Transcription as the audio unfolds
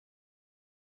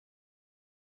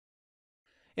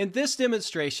In this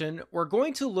demonstration, we're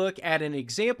going to look at an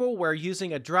example where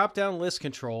using a drop-down list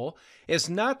control is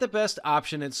not the best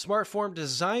option in SmartForm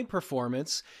design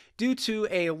performance due to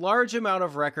a large amount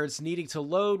of records needing to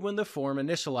load when the form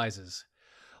initializes.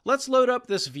 Let's load up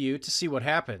this view to see what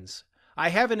happens. I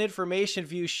have an information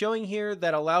view showing here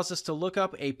that allows us to look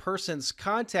up a person's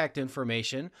contact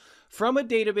information from a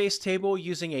database table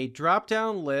using a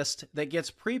drop-down list that gets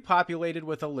pre-populated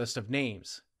with a list of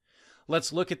names.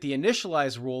 Let's look at the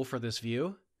initialize rule for this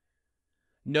view.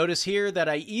 Notice here that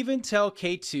I even tell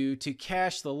K2 to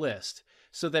cache the list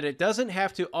so that it doesn't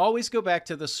have to always go back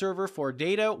to the server for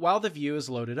data while the view is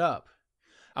loaded up.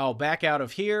 I'll back out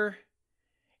of here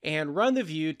and run the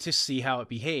view to see how it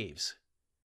behaves.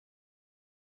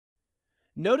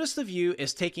 Notice the view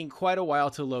is taking quite a while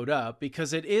to load up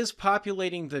because it is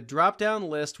populating the drop-down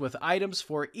list with items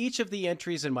for each of the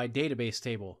entries in my database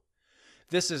table.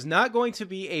 This is not going to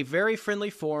be a very friendly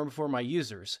form for my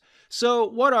users. So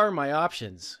what are my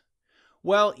options?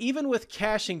 Well, even with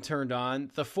caching turned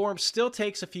on, the form still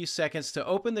takes a few seconds to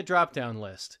open the drop-down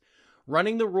list.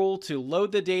 Running the rule to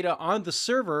load the data on the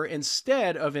server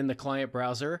instead of in the client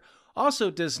browser also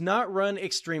does not run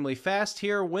extremely fast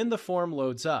here when the form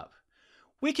loads up.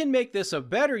 We can make this a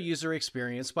better user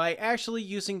experience by actually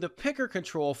using the picker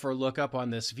control for lookup on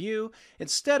this view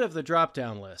instead of the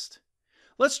drop-down list.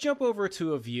 Let's jump over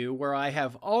to a view where I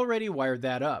have already wired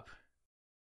that up.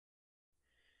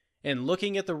 In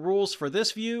looking at the rules for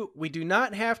this view, we do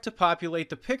not have to populate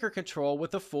the picker control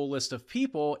with a full list of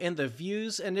people in the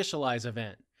view's initialize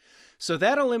event. So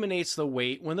that eliminates the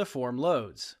wait when the form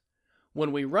loads.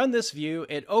 When we run this view,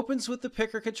 it opens with the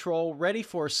picker control ready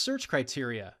for search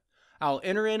criteria. I'll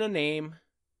enter in a name,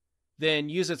 then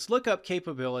use its lookup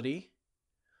capability.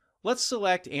 Let's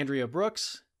select Andrea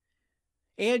Brooks.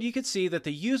 And you can see that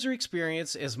the user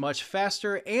experience is much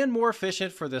faster and more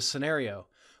efficient for this scenario.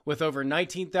 With over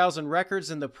 19,000 records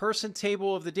in the person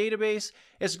table of the database,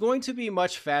 it's going to be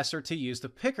much faster to use the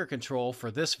picker control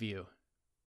for this view.